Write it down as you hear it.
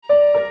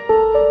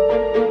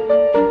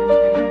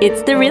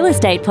It's the Real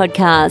Estate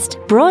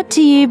Podcast, brought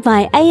to you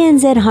by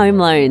ANZ Home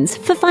Loans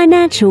for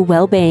financial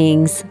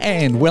well-beings.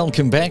 And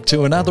welcome back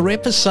to another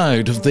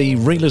episode of the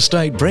Real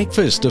Estate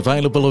Breakfast,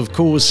 available, of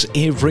course,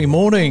 every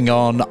morning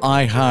on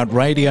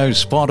iHeartRadio,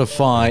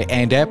 Spotify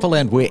and Apple,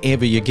 and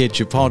wherever you get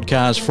your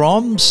podcast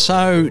from.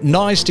 So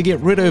nice to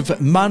get rid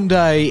of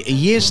Monday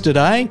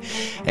yesterday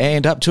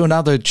and up to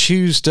another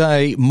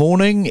Tuesday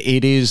morning.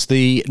 It is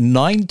the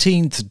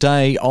 19th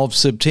day of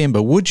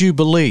September. Would you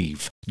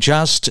believe?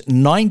 Just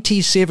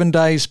 97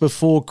 days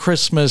before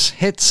Christmas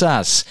hits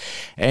us.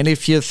 And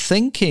if you're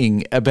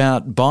thinking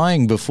about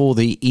buying before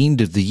the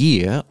end of the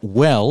year,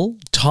 well,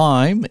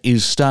 time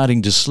is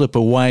starting to slip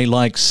away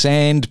like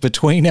sand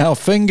between our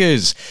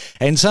fingers.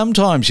 And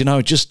sometimes,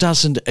 it just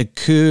doesn't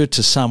occur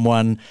to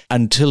someone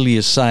until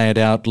you say it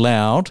out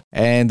loud.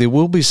 And there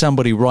will be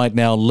somebody right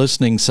now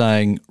listening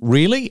saying,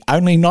 really?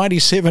 Only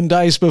 97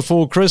 days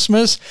before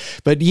Christmas?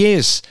 But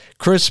yes,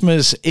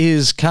 Christmas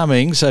is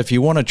coming. So if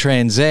you want to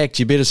transact,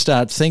 you better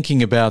start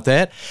thinking about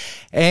that.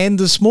 And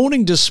this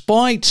morning,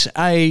 despite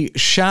a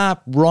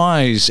sharp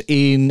rise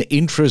in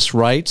interest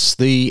rates,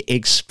 the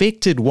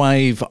expected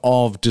wave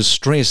of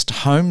distressed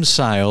home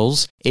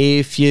sales,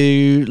 if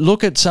you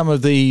look at some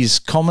of these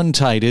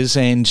commentators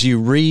and you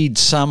read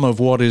some of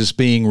what is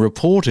being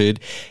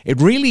reported,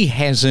 it really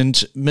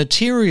hasn't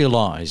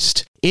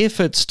materialised.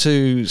 Efforts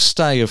to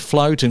stay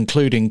afloat,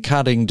 including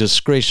cutting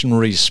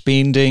discretionary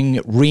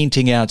spending,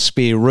 renting out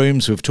spare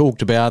rooms, we've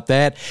talked about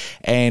that,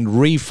 and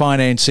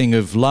refinancing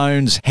of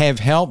loans have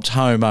helped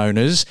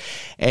homeowners.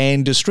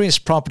 And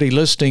distressed property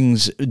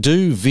listings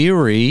do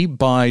vary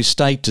by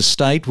state to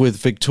state, with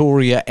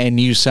Victoria and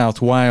New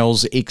South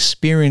Wales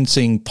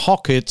experiencing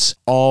pockets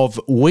of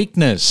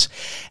weakness.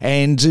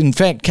 And in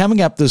fact,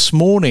 coming up this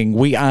morning,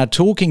 we are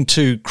talking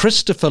to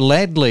Christopher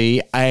Ladley,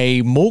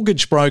 a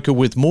mortgage broker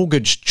with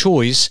Mortgage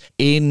Choice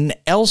in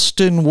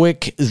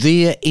Elsternwick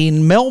there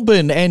in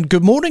Melbourne. And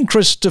good morning,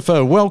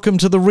 Christopher. Welcome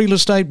to the Real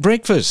Estate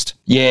Breakfast.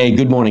 Yeah,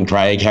 good morning,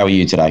 Craig. How are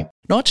you today?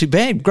 Not too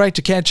bad. Great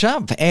to catch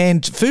up.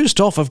 And first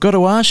off, I've got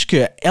to ask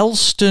you,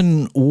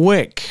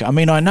 Elsternwick. I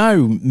mean, I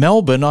know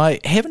Melbourne.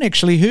 I haven't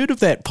actually heard of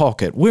that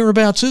pocket.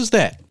 Whereabouts is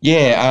that?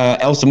 Yeah,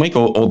 Elsternwick,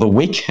 or the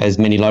Wick, as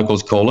many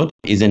locals call it,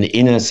 is an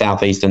inner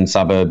southeastern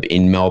suburb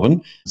in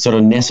Melbourne, sort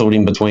of nestled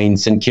in between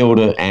St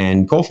Kilda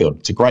and Caulfield.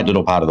 It's a great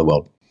little part of the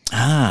world.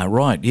 Ah,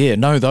 right. Yeah,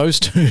 know those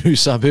two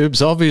suburbs,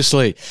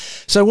 obviously.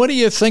 So what do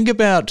you think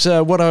about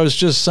what I was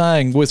just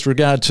saying with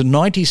regard to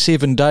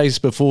 97 days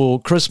before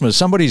Christmas?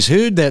 Somebody's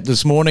heard that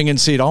this morning and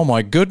said, oh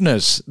my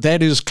goodness,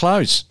 that is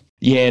close.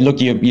 Yeah, look,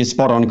 you're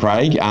spot on,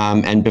 Craig.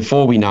 And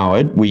before we know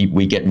it,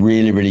 we get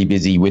really, really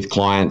busy with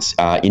clients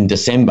in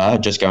December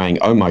just going,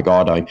 oh my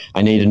God,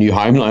 I need a new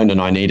home loan and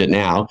I need it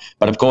now.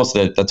 But of course,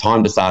 the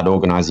time to start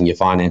organising your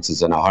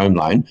finances and a home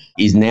loan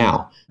is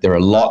now. There are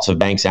lots of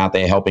banks out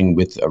there helping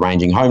with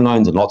arranging home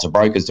loans and lots of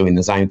brokers doing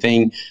the same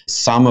thing.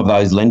 Some of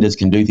those lenders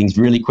can do things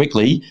really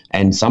quickly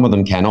and some of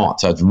them cannot.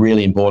 So it's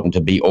really important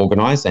to be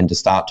organised and to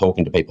start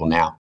talking to people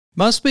now.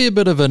 Must be a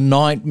bit of a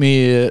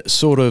nightmare,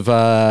 sort of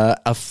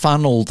a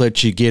funnel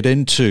that you get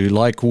into,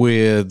 like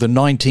we're the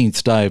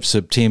 19th day of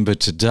September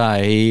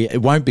today.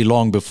 It won't be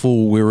long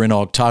before we're in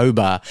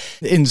October.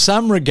 In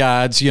some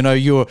regards,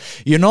 you're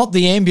not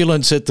the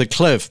ambulance at the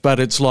cliff, but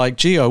it's like,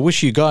 gee, I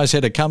wish you guys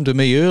had to come to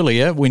me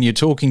earlier when you're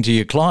talking to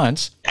your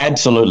clients.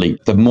 Absolutely.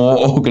 The more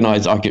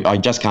organised, I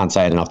just can't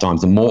say it enough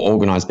times, the more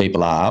organised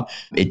people are,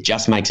 it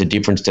just makes a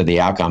difference to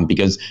the outcome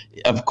because,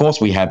 of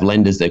course, we have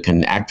lenders that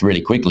can act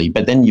really quickly,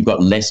 but then you've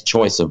got less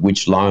choice of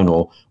which loan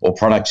or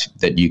product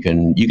that you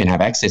can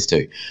have access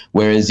to.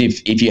 Whereas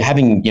if you're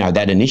having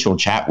that initial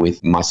chat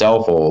with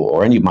myself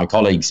or any of my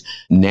colleagues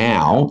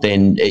now,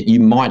 then you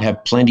might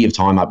have plenty of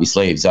time up your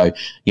sleeve. So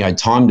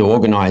time to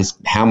organise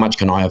how much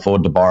can I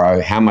afford to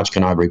borrow, how much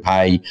can I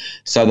repay,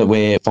 so that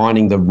we're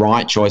finding the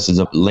right choices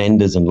of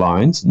lenders and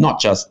loans, not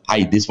just,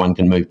 hey, this one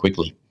can move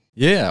quickly.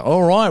 Yeah,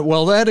 all right.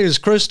 Well, that is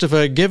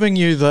Christopher giving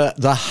you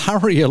the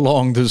hurry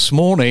along this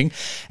morning,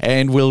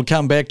 and we'll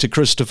come back to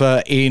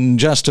Christopher in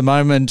just a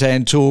moment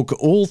and talk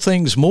all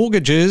things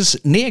mortgages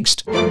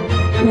next.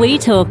 We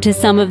talk to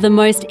some of the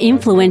most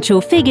influential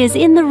figures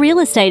in the real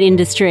estate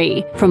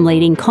industry, from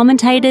leading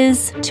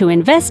commentators to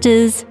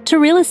investors to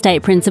real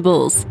estate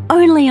principals,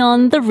 only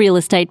on the Real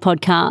Estate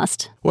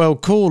Podcast. Well,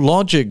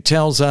 CoreLogic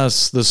tells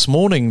us this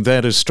morning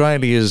that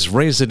Australia's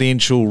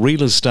residential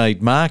real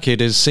estate market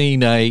has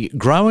seen a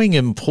growing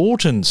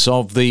importance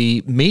of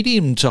the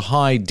medium to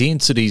high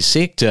density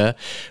sector,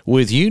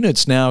 with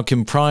units now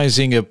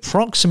comprising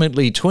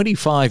approximately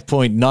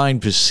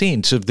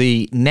 25.9% of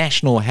the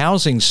national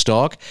housing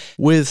stock,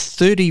 with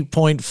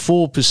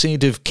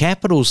 30.4% of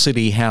capital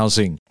city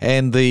housing.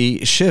 And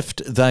the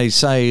shift, they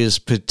say, is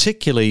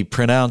particularly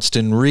pronounced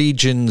in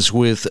regions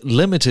with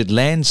limited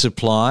land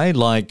supply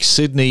like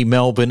Sydney,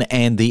 Melbourne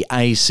and the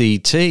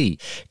ACT.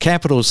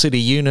 Capital city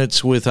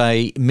units with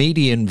a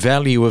median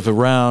value of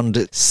around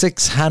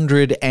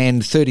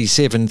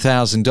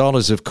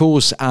 $637,000, of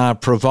course, are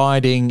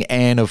providing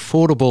an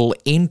affordable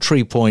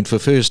entry point for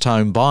first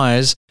home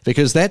buyers.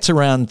 because that's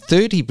around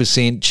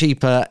 30%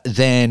 cheaper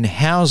than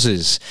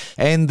houses.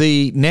 And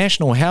the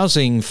National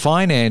Housing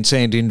Finance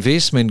and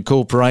Investment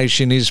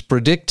Corporation is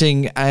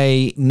predicting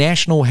a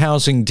national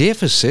housing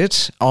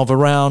deficit of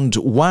around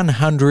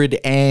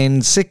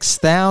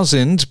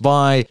 106,000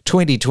 by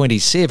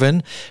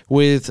 2027,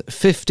 with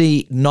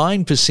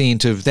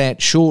 59% of that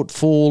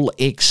shortfall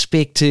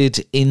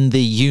expected in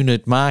the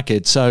unit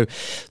market. So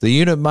the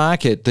unit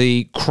market,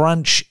 the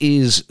crunch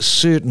is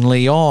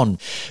certainly on.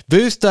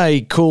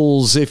 Birthday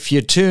calls if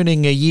you're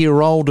turning a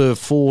year older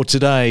for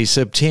today,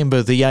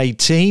 September the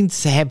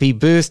 18th. Happy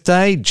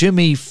birthday.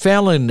 Jimmy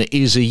Fallon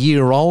is a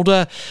year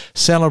older.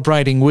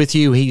 Celebrating with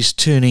you, he's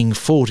turning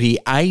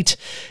 48.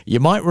 You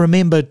might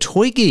remember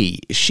Twiggy.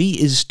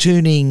 She is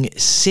turning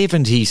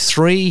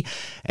 73.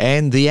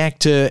 And the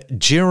actor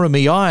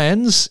Jeremy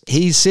Irons,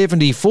 he's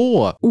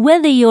 74.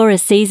 Whether you're a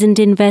seasoned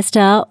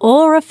investor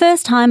or a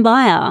first-time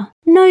buyer,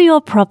 know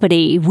your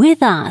property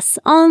with us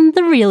on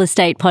the Real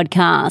Estate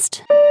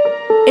Podcast.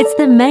 It's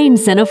the Main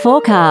Centre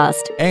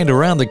Forecast. And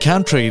around the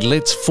country,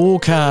 let's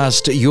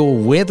forecast your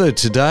weather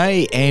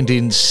today. And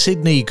in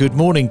Sydney, good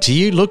morning to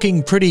you.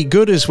 Looking pretty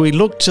good as we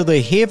look to the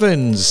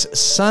heavens.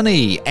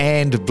 Sunny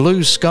and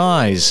blue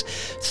skies.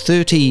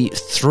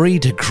 33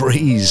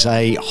 degrees,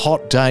 a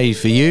hot day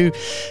for you.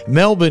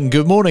 Melbourne,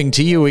 good morning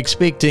to you.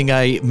 Expecting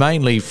a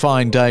mainly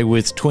fine day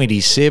with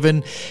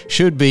 27.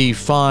 Should be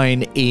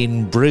fine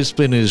in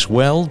Brisbane as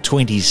well,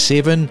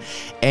 27.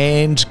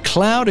 And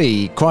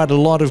cloudy, quite a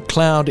lot of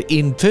cloud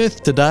in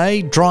Perth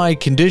today, dry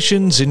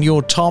conditions in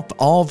your top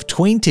of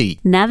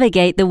 20.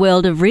 Navigate the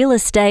world of real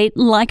estate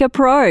like a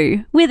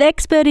pro, with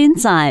expert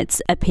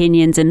insights,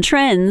 opinions and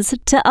trends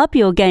to up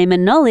your game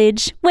and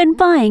knowledge when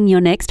buying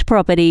your next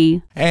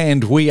property.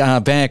 And we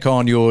are back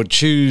on your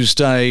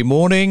Tuesday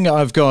morning.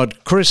 I've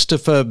got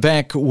Christopher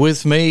back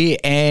with me,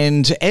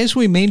 and as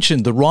we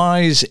mentioned, the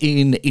rise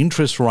in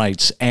interest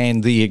rates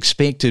and the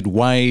expected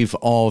wave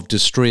of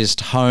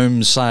distressed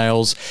home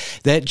sales,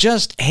 that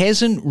just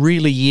hasn't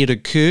really yet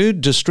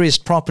occurred.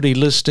 Distressed property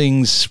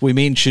listings, we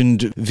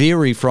mentioned,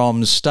 vary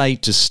from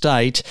state to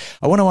state.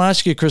 I want to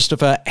ask you,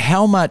 Christopher,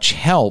 how much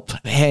help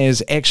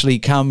has actually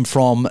come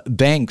from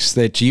banks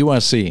that you are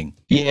seeing?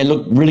 Yeah,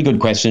 look, really good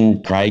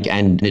question, Craig,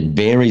 and it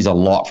varies a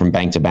lot from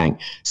bank to bank.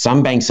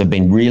 Some banks have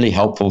been really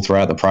helpful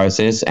throughout the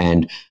process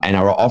and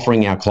are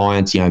offering our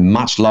clients,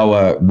 much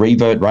lower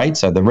revert rates.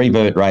 So the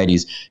revert rate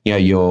is,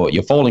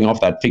 you're falling off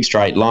that fixed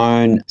rate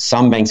loan.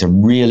 Some banks are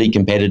really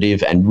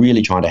competitive and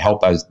really trying to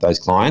help those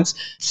clients.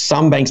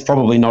 Some banks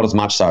probably not as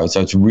much so.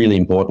 So it's really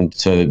important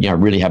to,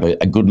 really have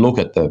a good look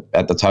at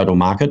the total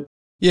market.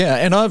 Yeah,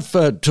 and I've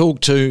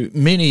talked to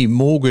many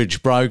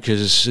mortgage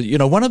brokers.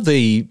 One of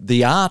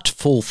the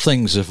artful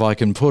things, if I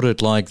can put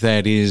it like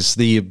that, is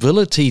the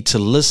ability to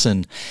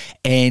listen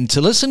and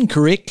to listen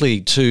correctly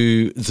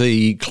to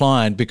the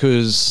client,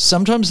 because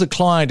sometimes the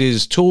client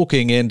is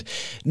talking and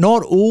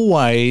not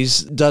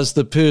always does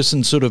the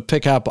person sort of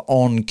pick up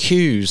on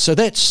cues. So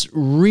that's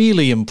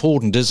really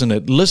important, isn't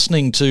it?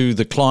 Listening to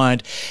the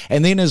client,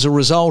 and then as a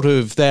result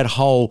of that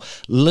whole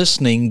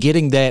listening,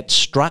 getting that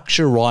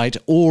structure right,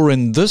 or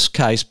in this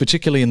case,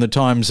 particularly in the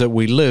times that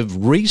we live,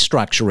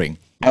 restructuring.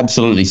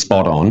 Absolutely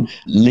spot on.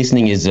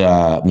 Listening is,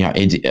 I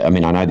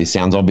know this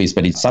sounds obvious,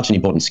 but it's such an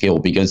important skill,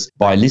 because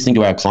by listening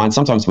to our clients,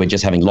 sometimes we're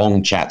just having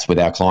long chats with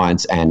our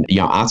clients and,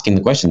 asking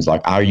the questions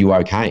like, are you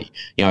okay?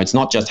 It's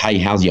not just, hey,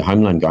 how's your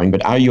home loan going?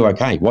 But are you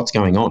okay? What's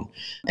going on?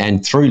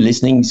 And through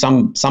listening,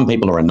 some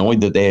people are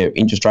annoyed that their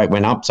interest rate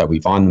went up, so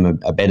we find them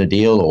a better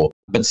deal,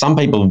 but some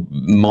people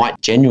might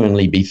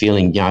genuinely be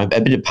feeling, a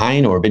bit of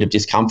pain or a bit of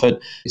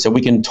discomfort. So we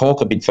can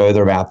talk a bit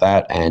further about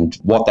that and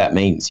what that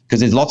means,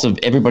 because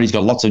everybody's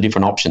got lots of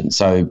different options.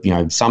 So,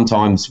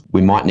 sometimes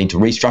we might need to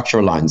restructure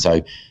a loan.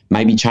 So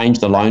maybe change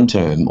the loan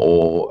term,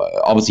 or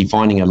obviously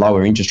finding a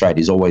lower interest rate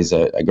is always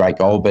a great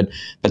goal. But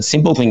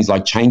simple things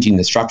like changing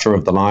the structure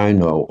of the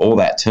loan or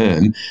that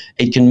term,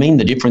 it can mean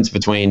the difference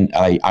between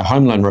a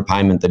home loan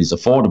repayment that is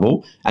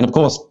affordable. And of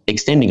course,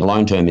 extending a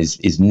loan term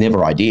is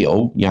never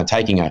ideal.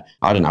 Taking a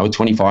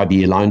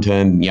 25-year loan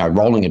term,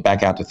 rolling it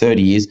back out to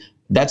 30 years,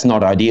 that's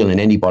not ideal in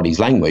anybody's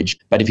language.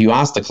 But if you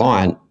ask the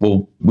client,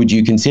 well, would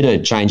you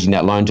consider changing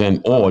that loan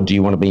term, or do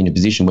you want to be in a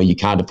position where you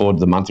can't afford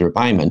the monthly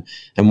repayment?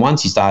 And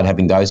once you start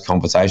having those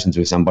conversations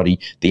with somebody,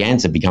 the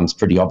answer becomes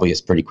pretty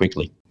obvious pretty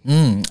quickly.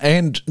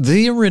 And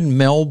there in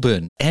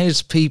Melbourne,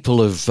 as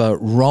people have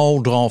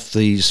rolled off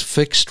these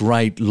fixed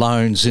rate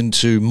loans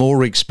into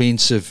more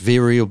expensive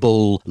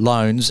variable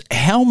loans,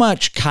 how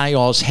much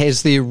chaos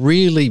has there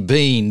really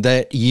been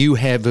that you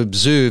have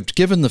observed,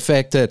 given the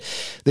fact that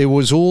there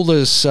was all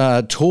this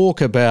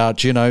talk about,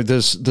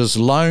 this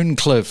loan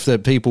cliff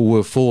that people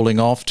were falling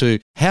off to?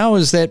 How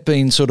has that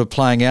been sort of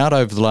playing out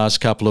over the last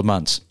couple of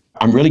months?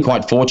 I'm really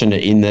quite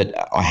fortunate in that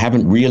I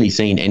haven't really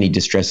seen any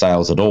distress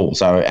sales at all.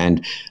 So,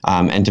 and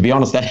to be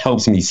honest, that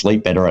helps me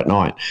sleep better at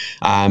night.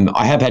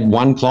 I have had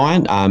one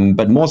client,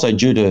 but more so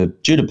due to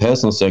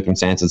personal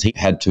circumstances, he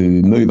had to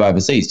move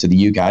overseas to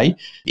the UK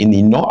in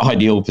the not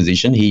ideal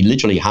position. He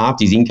literally halved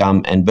his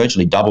income and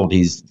virtually doubled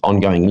his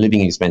ongoing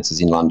living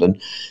expenses in London.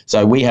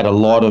 So we had a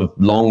lot of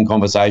long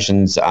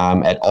conversations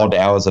at odd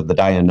hours of the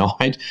day and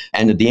night.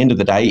 And at the end of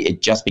the day,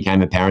 it just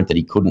became apparent that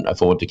he couldn't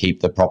afford to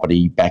keep the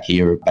property back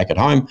at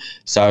home.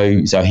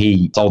 So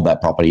he sold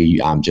that property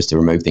just to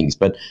remove things.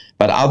 But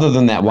other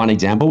than that one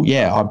example,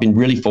 yeah, I've been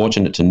really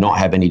fortunate to not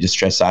have any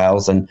distress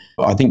sales. And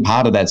I think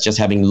part of that's just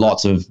having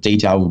lots of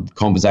detailed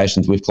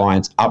conversations with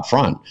clients up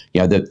front.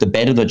 The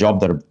better the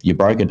job that your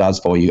broker does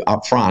for you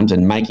up front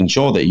and making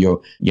sure that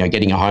you're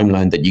getting a home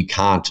loan that you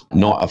can't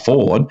not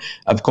afford,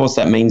 of course,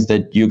 that means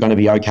that you're going to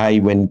be okay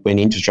when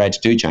interest rates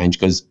do change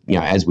because,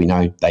 as we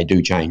know, they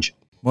do change.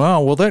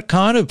 Wow, well, that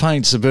kind of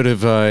paints a bit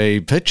of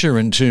a picture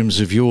in terms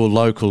of your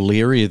local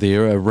area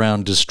there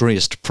around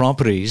distressed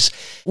properties.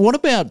 What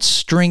about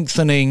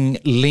strengthening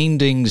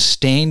lending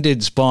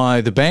standards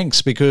by the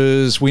banks?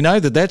 Because we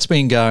know that that's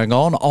been going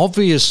on.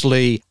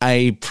 Obviously,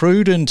 a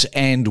prudent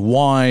and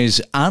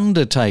wise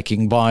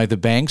undertaking by the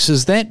banks.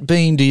 Has that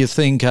been, do you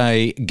think,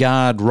 a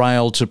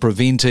guardrail to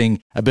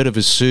preventing a bit of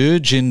a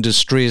surge in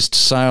distressed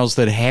sales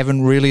that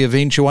haven't really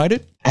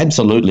eventuated?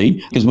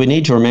 Absolutely, because we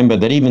need to remember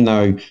that even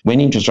though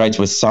when interest rates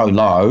were so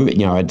low,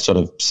 at sort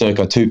of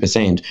circa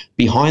 2%,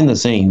 behind the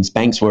scenes,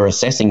 banks were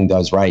assessing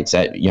those rates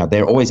at,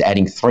 they're always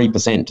adding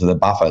 3% to the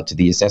buffer to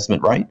the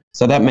assessment rate.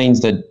 So that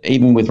means that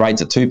even with rates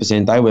at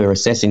 2%, they were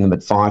assessing them at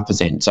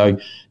 5%. So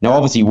now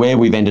obviously where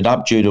we've ended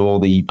up due to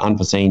all the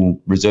unforeseen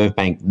Reserve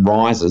Bank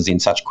rises in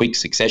such quick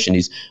succession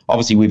is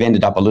obviously we've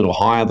ended up a little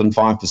higher than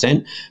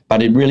 5%,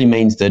 but it really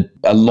means that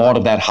a lot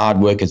of that hard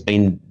work has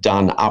been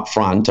done up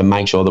front to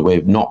make sure that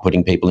we're not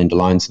putting people into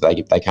loans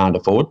that they can't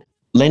afford.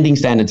 Lending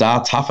standards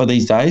are tougher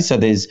these days, so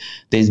there's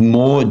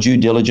more due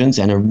diligence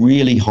and a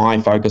really high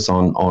focus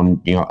on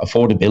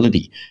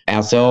affordability.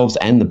 Ourselves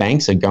and the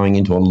banks are going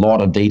into a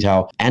lot of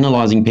detail,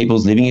 analysing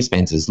people's living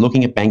expenses,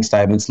 looking at bank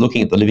statements,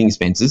 looking at the living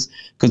expenses,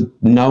 because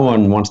no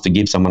one wants to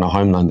give someone a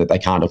home loan that they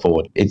can't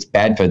afford. It's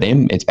bad for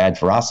them, it's bad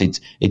for us, it's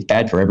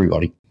bad for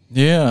everybody.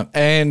 Yeah,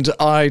 and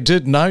I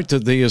did note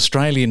that the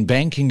Australian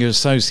Banking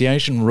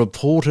Association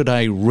reported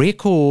a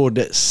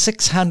record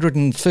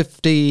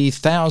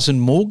 650,000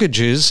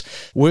 mortgages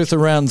worth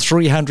around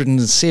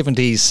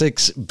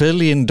 $376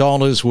 billion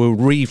were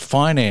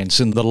refinanced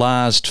in the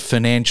last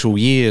financial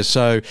year.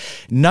 So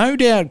no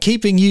doubt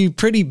keeping you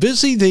pretty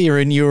busy there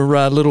in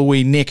your little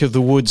wee neck of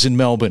the woods in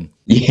Melbourne.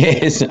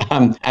 Yes,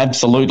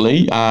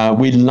 absolutely.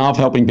 We love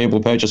helping people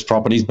purchase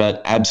properties,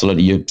 but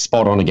absolutely, you're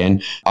spot on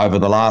again. Over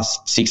the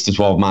last 6 to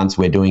 12 months,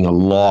 we're doing a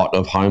lot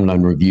of home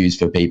loan reviews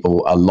for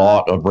people, a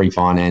lot of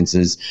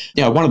refinances.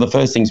 One of the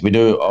first things we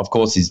do, of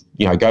course, is,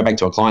 go back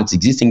to a client's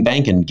existing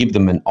bank and give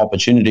them an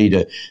opportunity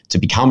to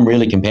become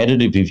really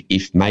competitive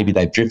if maybe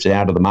they've drifted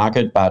out of the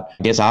market. But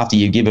I guess after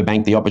you give a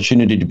bank the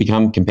opportunity to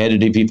become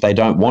competitive, if they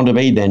don't want to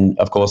be, then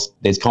of course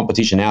there's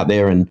competition out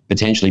there and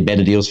potentially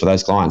better deals for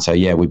those clients. So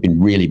yeah, we've been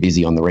really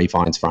busy on the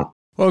refinance front.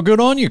 Well,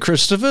 good on you,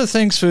 Christopher.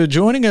 Thanks for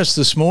joining us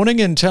this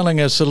morning and telling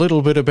us a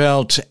little bit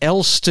about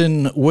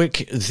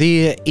Elsternwick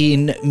there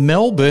in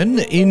Melbourne.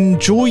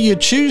 Enjoy your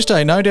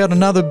Tuesday. No doubt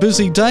another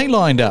busy day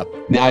lined up.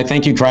 No,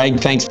 thank you,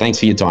 Craig. Thanks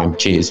for your time.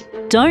 Cheers.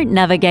 Don't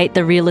navigate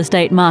the real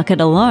estate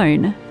market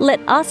alone. Let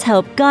us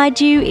help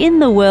guide you in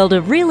the world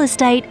of real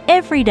estate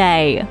every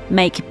day.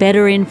 Make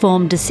better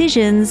informed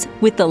decisions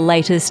with the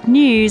latest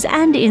news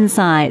and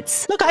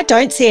insights. Look, I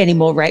don't see any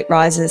more rate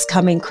rises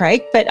coming,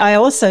 Craig, but I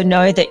also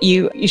know that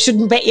you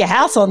shouldn't bet your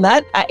house on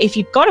that. If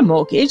you've got a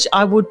mortgage,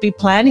 I would be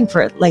planning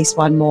for at least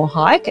one more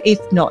hike, if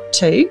not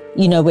two.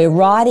 We're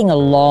riding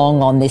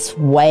along on this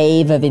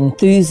wave of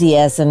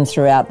enthusiasm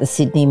throughout the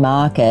Sydney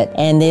market,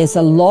 and there's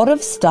a lot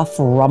of stuff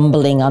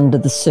rumbling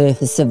under the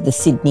surface of the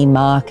Sydney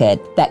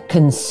market that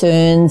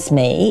concerns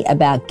me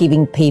about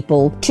giving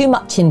people too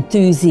much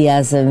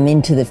enthusiasm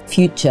into the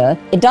future.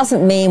 It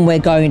doesn't mean we're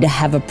going to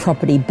have a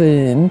property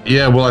boom.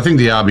 Yeah, well, I think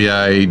the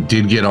RBA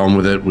did get on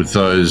with it with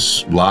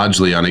those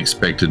largely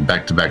unexpected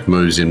back-to-back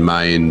moves in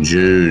May and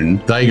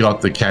June. They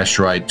got the cash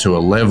rate to a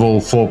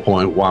level,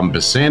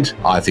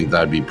 4.1%. I think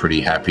they'd be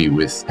pretty happy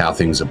with how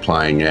things are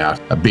playing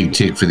out. A big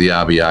tick for the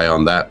RBA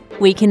on that.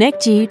 We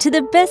connect you to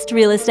the best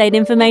real estate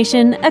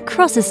information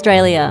across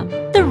Australia.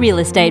 The Real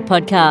Estate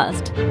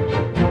Podcast.